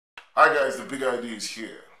Hi guys, the big idea is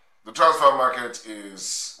here. The transfer market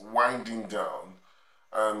is winding down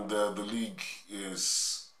and the league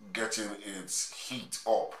is getting its heat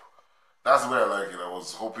up. That's the way I like it. I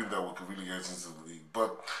was hoping that we could really get into the league.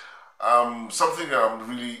 But something I'm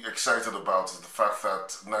really excited about is the fact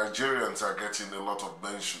that Nigerians are getting a lot of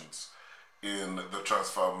mentions in the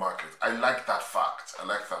transfer market. I like that fact.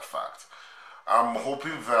 I'm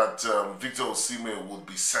hoping that Victor Osimhen would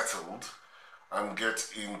be settled and get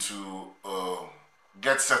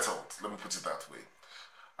settled. Let me put it that way.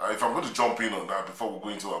 If I'm going to jump in on that before we go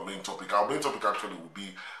into our main topic actually will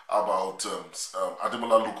be about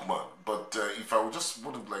Ademola Lookman. But if I would just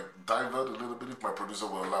want to divert a little bit, if my producer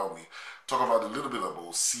will allow me, talk about a little bit about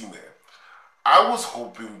Osimhen. I was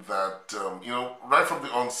hoping that right from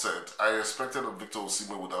the onset, I expected that Victor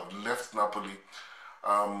Osimhen would have left Napoli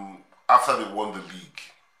after they won the league.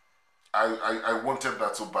 I wanted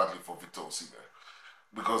that so badly for Victor Osimhen.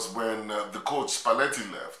 Because when the coach Spalletti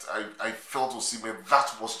left, I felt Osimhen,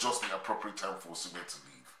 that was just the appropriate time for Osimhen to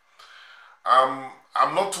leave.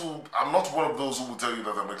 I'm not one of those who will tell you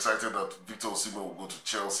that I'm excited that Victor Osimhen will go to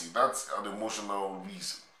Chelsea. That's an emotional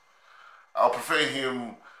reason. I'll prefer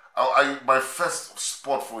him. My first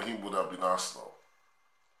spot for him would have been Arsenal,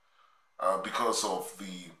 because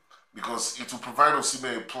it will provide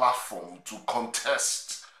Osimhen a platform to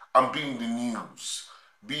contest and be in the news,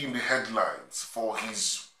 be in the headlines for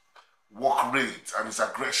his work rate and his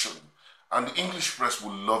aggression. And the English press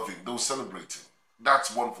will love him. They'll celebrate him.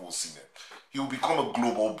 That's one for Osimhen. He will become a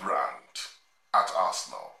global brand at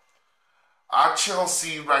Arsenal. At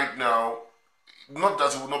Chelsea right now, not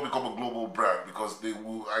that he will not become a global brand, because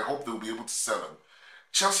I hope they will be able to sell him.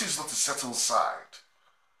 Chelsea is not a settled side.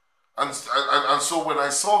 And so when I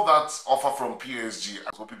saw that offer from PSG, I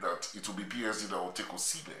was hoping that it will be PSG that will take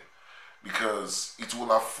Osimhen, because it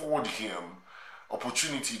will afford him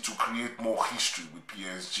opportunity to create more history with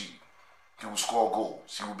PSG. He will score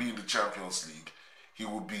goals. He will be in the Champions League. He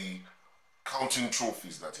will be counting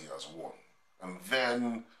trophies that he has won. And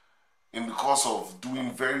then, in the course of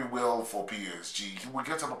doing very well for PSG, he will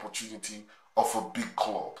get an opportunity of a big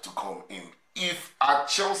club to come in. If at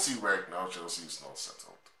Chelsea right now, Chelsea is not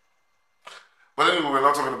settled. But anyway, we're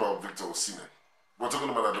not talking about Victor Osimhen. We're talking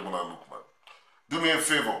about Ademola Lookman. Do me a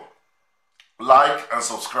favor. Like and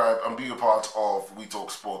subscribe and be a part of We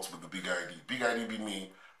Talk Sports with the Big ID. Big ID be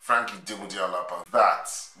me, Frankie Idemudia Alapa.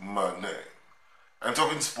 That's my name. And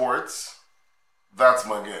talking sports, that's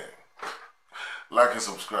my game. Like and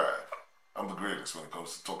subscribe. I'm the greatest when it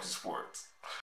comes to talking sports.